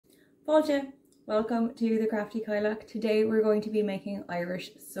Paulja, welcome to the Crafty Kylock. Today we're going to be making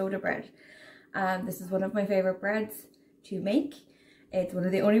Irish soda bread. This is one of my favourite breads to make. It's one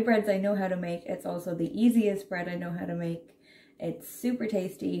of the only breads I know how to make. It's also the easiest bread I know how to make. It's super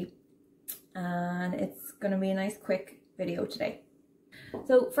tasty and it's going to be a nice quick video today.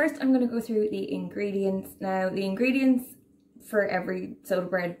 So first I'm going to go through the ingredients. Now the ingredients for every soda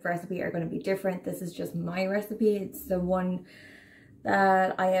bread recipe are going to be different. This is just my recipe. It's the one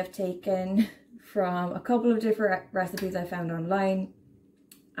that I have taken from a couple of different recipes I found online,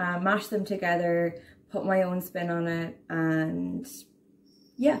 mashed them together, put my own spin on it, and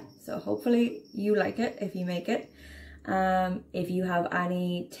yeah, so hopefully you like it if you make it. If you have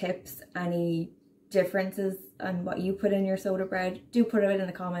any tips, any differences on what you put in your soda bread, do put it in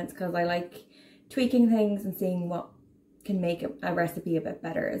the comments, because I like tweaking things and seeing what can make a recipe a bit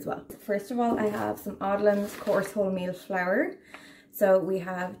better as well. First of all, I have some Oddlands coarse wholemeal flour. So we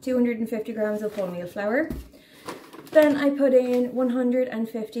have 250 grams of wholemeal flour. Then I put in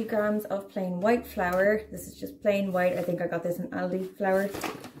 150 grams of plain white flour. This is just plain white. I think I got this in Aldi flour.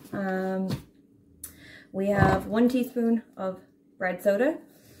 We have 1 teaspoon of bread soda,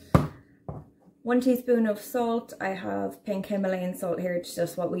 1 teaspoon of salt. I have pink Himalayan salt here. It's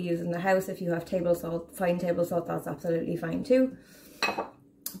just what we use in the house. If you have table salt, fine table salt, that's absolutely fine too.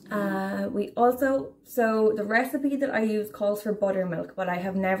 So the recipe that I use calls for buttermilk, but I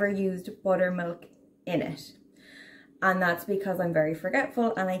have never used buttermilk in it. And that's because I'm very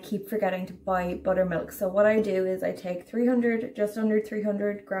forgetful and I keep forgetting to buy buttermilk. So what I do is I take just under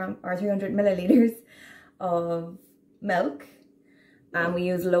 300 milliliters of milk, and we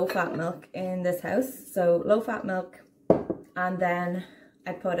use low fat milk in this house. So low fat milk, and then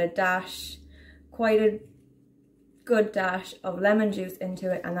I put quite a good dash of lemon juice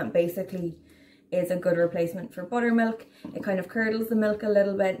into it, and that basically is a good replacement for buttermilk. It kind of curdles the milk a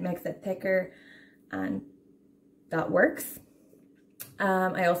little bit, makes it thicker, and that works.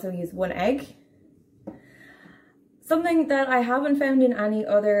 I also use 1 egg. Something that I haven't found in any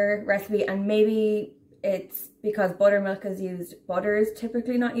other recipe, and maybe it's because buttermilk is used, butter is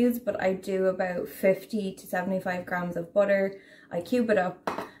typically not used, but I do about 50 to 75 grams of butter. I cube it up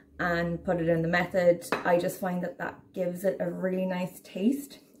and put it in the method. I just find that that gives it a really nice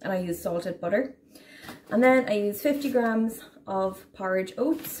taste, and I use salted butter. And then I use 50 grams of porridge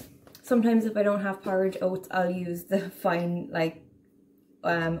oats. Sometimes if I don't have porridge oats, I'll use the fine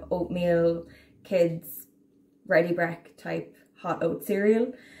oatmeal kids Ready Brek type hot oat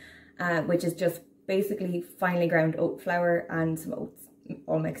cereal, which is just basically finely ground oat flour and some oats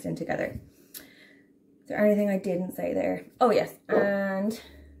all mixed in together. Is there anything I didn't say there? Oh yes, and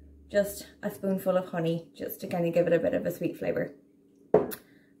just a spoonful of honey, just to kind of give it a bit of a sweet flavour.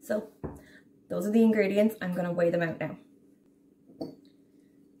 So those are the ingredients. I'm going to weigh them out now.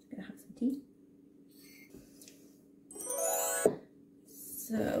 Just going to have some tea.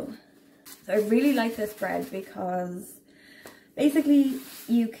 So I really like this bread because basically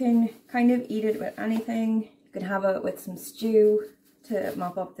you can kind of eat it with anything. You can have it with some stew to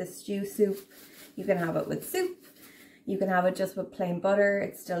mop up this stew soup. You can have it with soup. You can have it just with plain butter.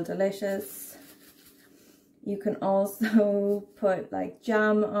 It's still delicious. You can also put like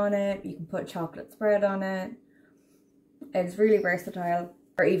jam on it. You can put chocolate spread on it. It's really versatile.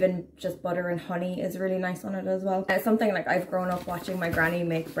 Or even just butter and honey is really nice on it as well. It's something like I've grown up watching my granny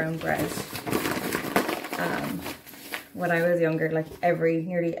make brown bread. When I was younger, like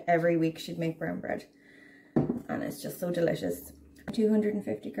nearly every week she'd make brown bread. And it's just so delicious.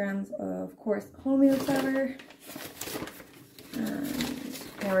 250 grams of coarse wholemeal flour.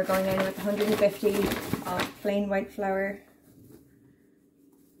 And now we're going in with 150 of plain white flour.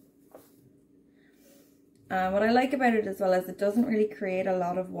 What I like about it as well is it doesn't really create a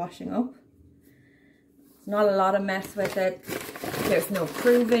lot of washing up. There's not a lot of mess with it. There's no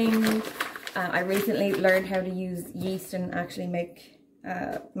proving. I recently learned how to use yeast and actually make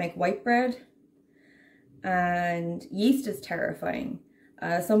white bread. And yeast is terrifying.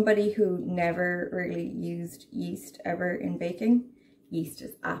 Somebody who never really used yeast ever in baking, yeast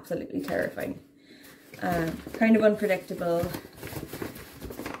is absolutely terrifying. Kind of unpredictable,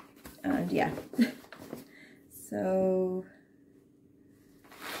 and yeah. So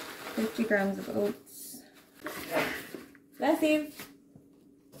 50 grams of oats. Bless you.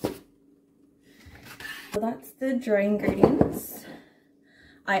 So that's the dry ingredients.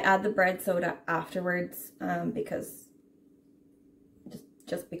 I add the bread soda afterwards because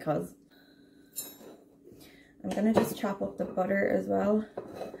just because. I'm gonna just chop up the butter as well.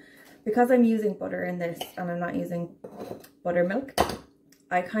 Because I'm using butter in this and I'm not using buttermilk,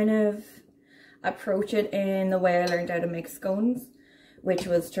 I kind of approach it in the way I learned how to make scones, which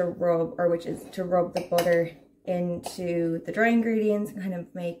is to rub the butter into the dry ingredients and kind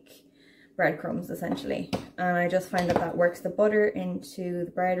of make breadcrumbs essentially. And I just find that that works the butter into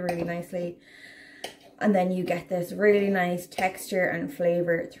the bread really nicely, and then you get this really nice texture and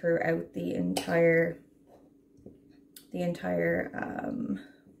flavor throughout the entire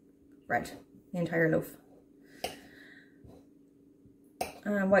bread, the entire loaf.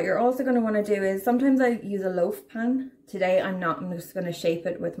 And what you're also going to want to do is, sometimes I use a loaf pan. Today I'm not. I'm just going to shape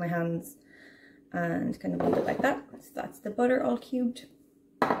it with my hands and kind of leave it like that. So that's the butter all cubed.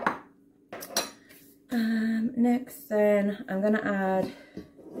 Next then I'm going to add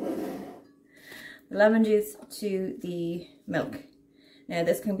the lemon juice to the milk. Now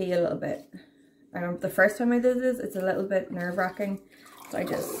this can be a little bit, I remember the first time I did this, it's a little bit nerve-wracking. So I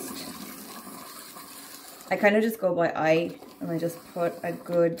kind of just go by eye, and I just put a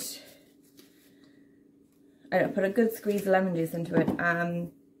good squeeze of lemon juice into it.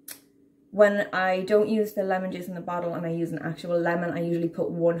 When I don't use the lemon juice in the bottle and I use an actual lemon, I usually put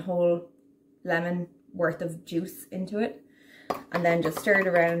one whole lemon worth of juice into it, and then just stir it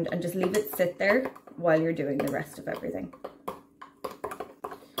around and just leave it sit there while you're doing the rest of everything.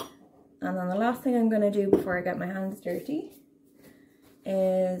 And then the last thing I'm going to do before I get my hands dirty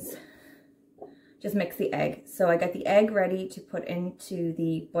is just mix the egg. So I get the egg ready to put into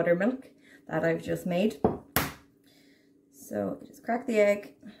the buttermilk that I've just made. So just crack the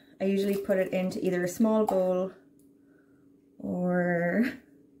egg. I usually put it into either a small bowl or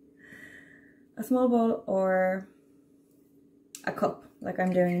a cup, like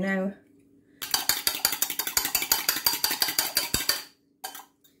I'm doing now.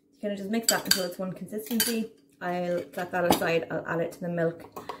 You kind of just mix that until it's one consistency. I'll set that aside. I'll add it to the milk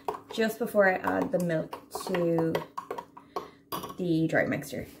just before I add the milk to the dry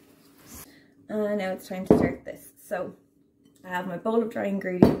mixture. And now it's time to start this. So I have my bowl of dry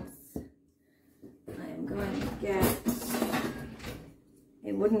ingredients. I am going to get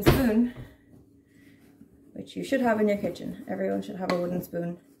a wooden spoon, which you should have in your kitchen. Everyone should have a wooden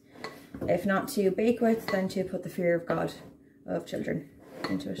spoon. If not to bake with, then to put the fear of God of children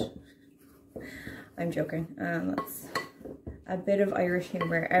into it. I'm joking. That's a bit of Irish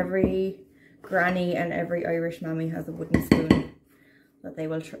humour. Every granny and every Irish mammy has a wooden spoon that they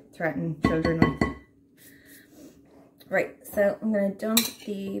will threaten children with. Right, so I'm going to dump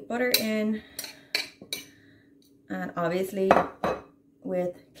the butter in, and obviously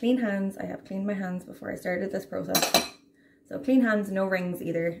with clean hands, I have cleaned my hands before I started this process. So clean hands, no rings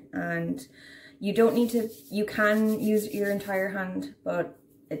either, and you don't need to, you can use your entire hand, but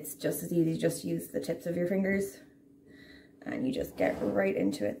it's just as easy, just use the tips of your fingers and you just get right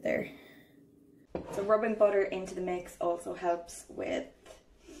into it there. So rubbing butter into the mix also helps with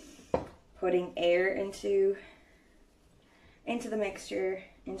putting air into the mixture,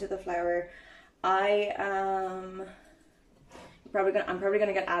 into the flour. I'm probably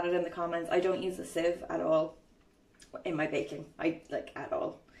gonna get added in the comments. I don't use a sieve at all in my baking. At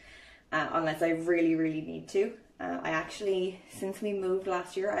all, unless I really need to. I actually, since we moved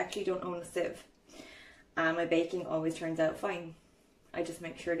last year, I actually don't own a sieve. My baking always turns out fine. I just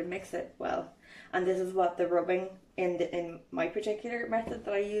make sure to mix it well. And this is what the rubbing in my particular method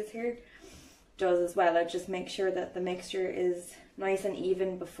that I use here does as well. I just make sure that the mixture is nice and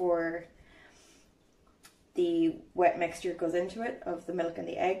even before the wet mixture goes into it of the milk and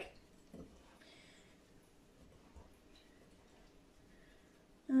the egg.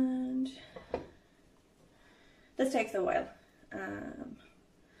 And this takes a while. And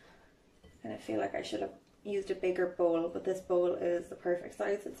I feel like I should have used a bigger bowl, but this bowl is the perfect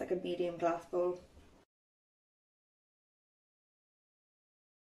size. It's like a medium glass bowl.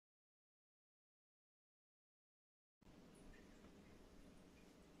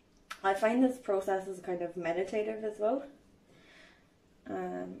 I find this process is kind of meditative as well,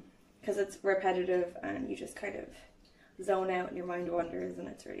 because it's repetitive and you just kind of zone out and your mind wanders, and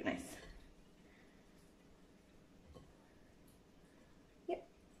it's really nice. Yep,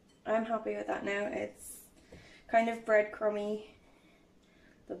 I'm happy with that now. It's kind of breadcrumby.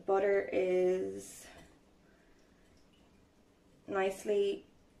 The butter is nicely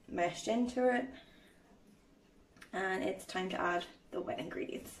meshed into it, and it's time to add the wet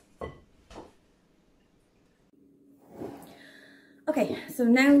ingredients. Okay, so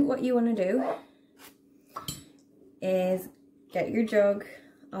now what you want to do is get your jug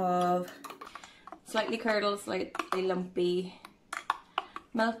of slightly curdled, slightly lumpy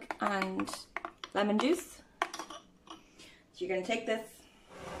milk and lemon juice. So you're going to take this,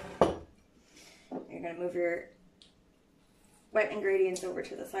 you're going to move your wet ingredients over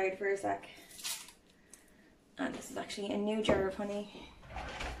to the side for a sec, and just is actually a new jar of honey.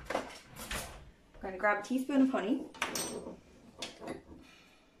 I'm going to grab a teaspoon of honey.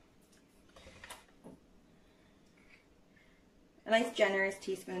 A nice generous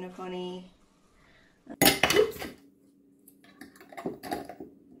teaspoon of honey. Oops.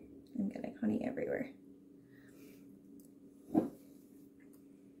 I'm getting honey everywhere.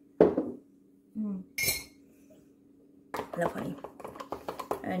 I love honey.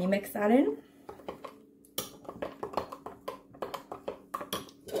 And you mix that in.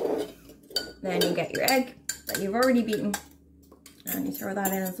 Then you get your egg that you've already beaten and you throw that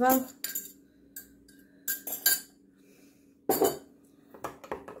in as well.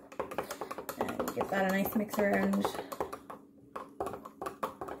 And you give that a nice mix around.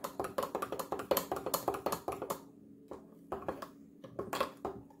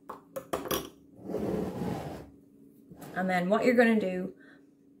 And then what you're going to do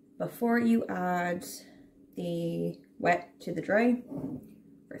before you add the wet to the dry,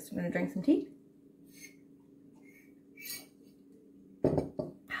 first I'm going to drink some tea. I'm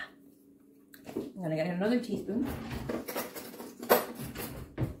going to get another teaspoon.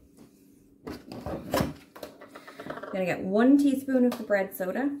 I'm going to get 1 teaspoon of the bread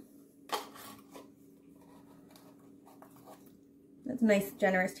soda. That's a nice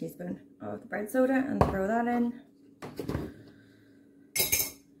generous teaspoon of the bread soda and throw that in.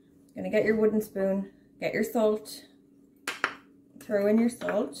 Gonna get your wooden spoon, get your salt, throw in your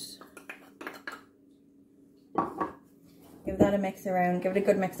salt, give that a mix around, give it a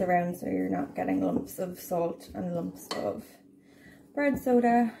good mix around so you're not getting lumps of salt and lumps of bread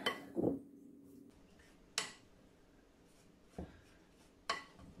soda.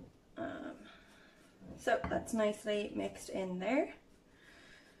 So that's nicely mixed in there.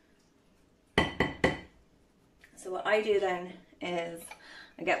 So what I do then is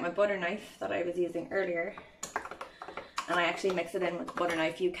I get my butter knife that I was using earlier and I actually mix it in with the butter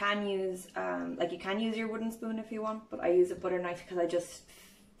knife. You can use you can use your wooden spoon if you want, but I use a butter knife because I just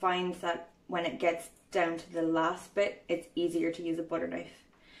find that when it gets down to the last bit, it's easier to use a butter knife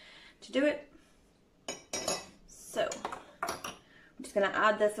to do it. So I'm just going to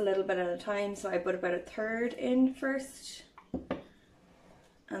add this a little bit at a time. So I put about 1/3 in first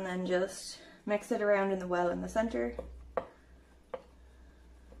and then just mix it around in the well in the center.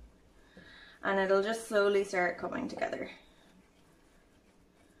 And it'll just slowly start coming together.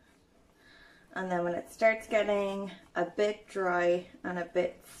 And then when it starts getting a bit dry and a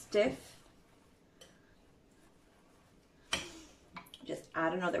bit stiff, just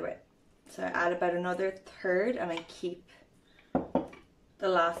add another bit. So I add about another 1/3 and I keep the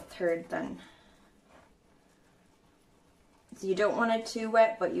last 1/3 then. So you don't want it too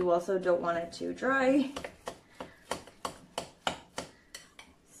wet, but you also don't want it too dry.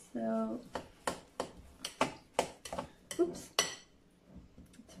 So, oops,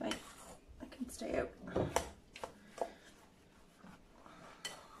 it's fine, I can stay out.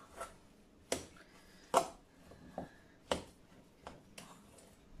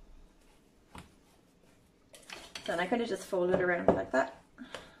 Then I kind of just fold it around like that.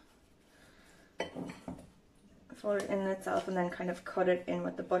 Fold it in itself and then kind of cut it in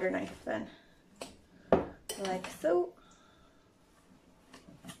with the butter knife then, like so.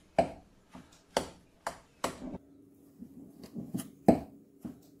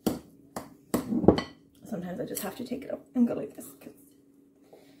 Sometimes I just have to take it up and go like this.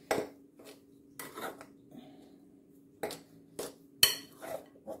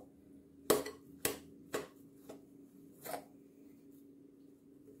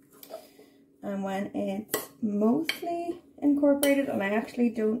 And when it's mostly incorporated, and I actually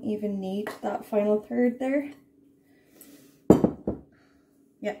don't even need that final 1/3 there.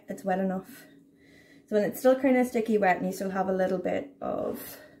 Yeah, it's wet enough. So when it's still kind of sticky wet and you still have a little bit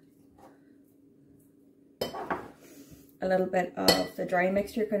of the dry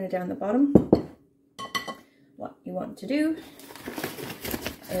mixture kind of down the bottom, what you want to do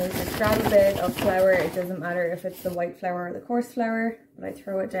is just grab a bit of flour. It doesn't matter if it's the white flour or the coarse flour, but I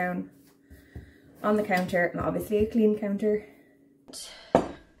throw it down on the counter, and obviously a clean counter.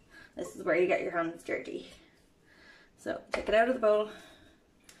 This is where you get your hands dirty. So take it out of the bowl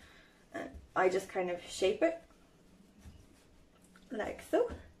and I just kind of shape it like so.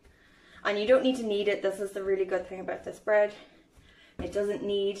 And you don't need to knead it. This is the really good thing about this bread. It doesn't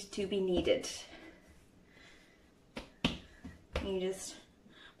need to be kneaded. You just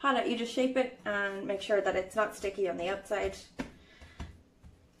pat it, you just shape it and make sure that it's not sticky on the outside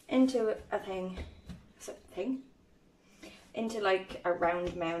into a into like a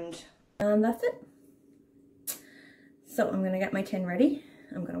round mound. And that's it. So I'm gonna get my tin ready.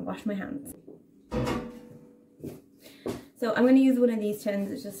 I'm gonna wash my hands. So I'm going to use one of these tins.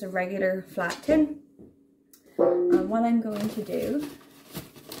 It's just a regular flat tin. And what I'm going to do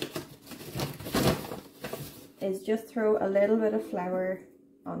is just throw a little bit of flour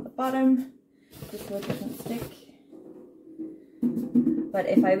on the bottom, just so it doesn't stick. But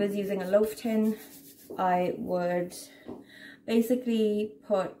if I was using a loaf tin, I would basically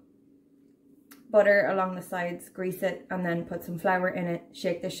put butter along the sides, grease it, and then put some flour in it,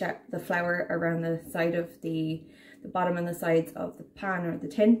 shake the flour around the side of the bottom and the sides of the pan or the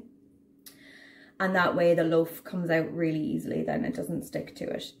tin. And that way the loaf comes out really easily, then it doesn't stick to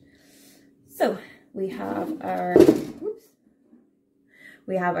it. So we have our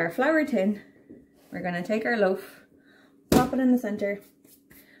flour tin. We're going to take our loaf, pop it in the center,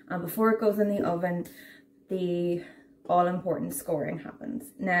 and before it goes in the oven, the all-important scoring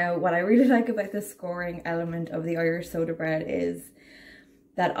happens. Now, what I really like about the scoring element of the Irish soda bread is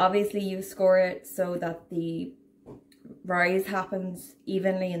that obviously you score it so that the rise happens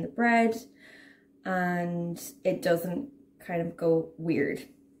evenly in the bread and it doesn't kind of go weird.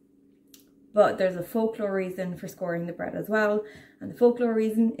 But there's a folklore reason for scoring the bread as well, and the folklore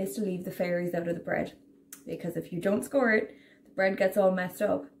reason is to leave the fairies out of the bread, because if you don't score it, the bread gets all messed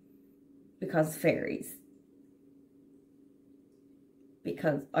up because fairies.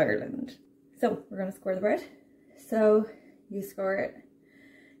 Because Ireland. So we're going to score the bread. So you score it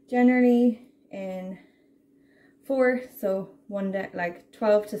generally in 4, so like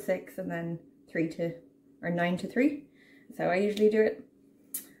 12 to 6 and then 9 to 3. That's how I usually do it.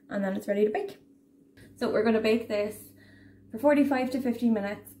 And then it's ready to bake. So we're going to bake this for 45 to 50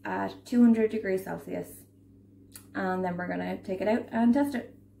 minutes at 200 degrees Celsius. And then we're going to take it out and test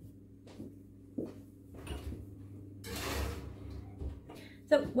it.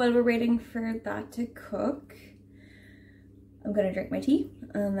 So while we're waiting for that to cook, I'm going to drink my tea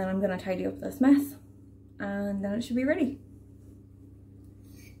and then I'm going to tidy up this mess and then it should be ready.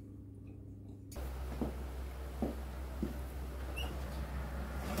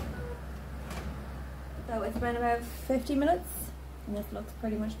 So it's been about 50 minutes and this looks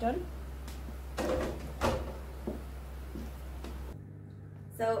pretty much done.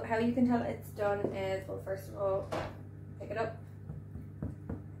 So how you can tell it's done is, well, first of all, pick it up.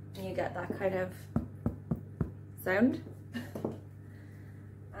 And you get that kind of sound.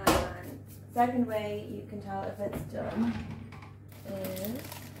 And second way you can tell if it's done is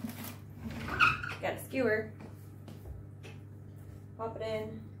get a skewer, pop it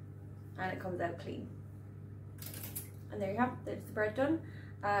in, and it comes out clean. And there you have it, there's the bread done.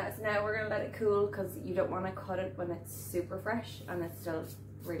 So now we're going to let it cool because you don't want to cut it when it's super fresh and it's still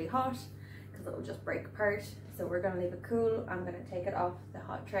really hot, because it will just break apart. So we're going to leave it cool. I'm going to take it off the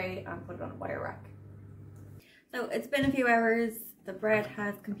hot tray and put it on a wire rack. So it's been a few hours. The bread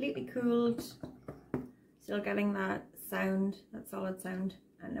has completely cooled. Still getting that sound, that solid sound.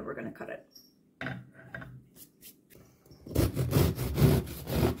 And now we're going to cut it.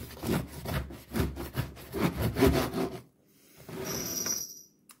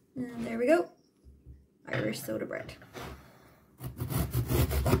 And there we go. Irish soda bread.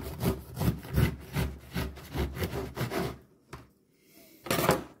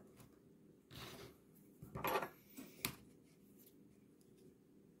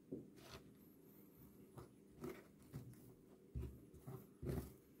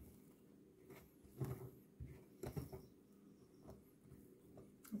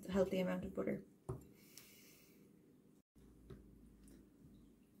 It's a healthy amount of butter.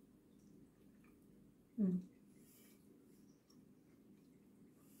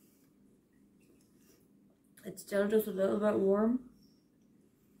 It's still just a little bit warm.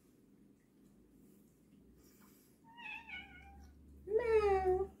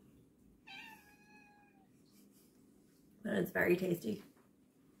 No. But it's very tasty.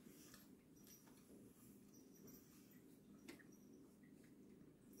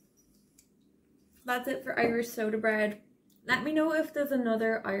 That's it for Irish soda bread. Let me know if there's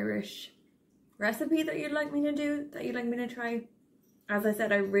another Irish recipe that you'd like me to do, that you'd like me to try. As I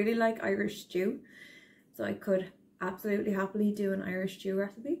said, I really like Irish stew, so I could absolutely happily do an Irish stew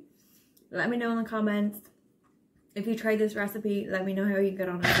recipe. Let me know in the comments. If you try this recipe, let me know how you get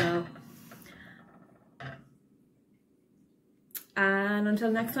on as well. And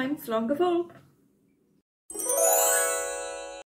until next time, slán go fóill.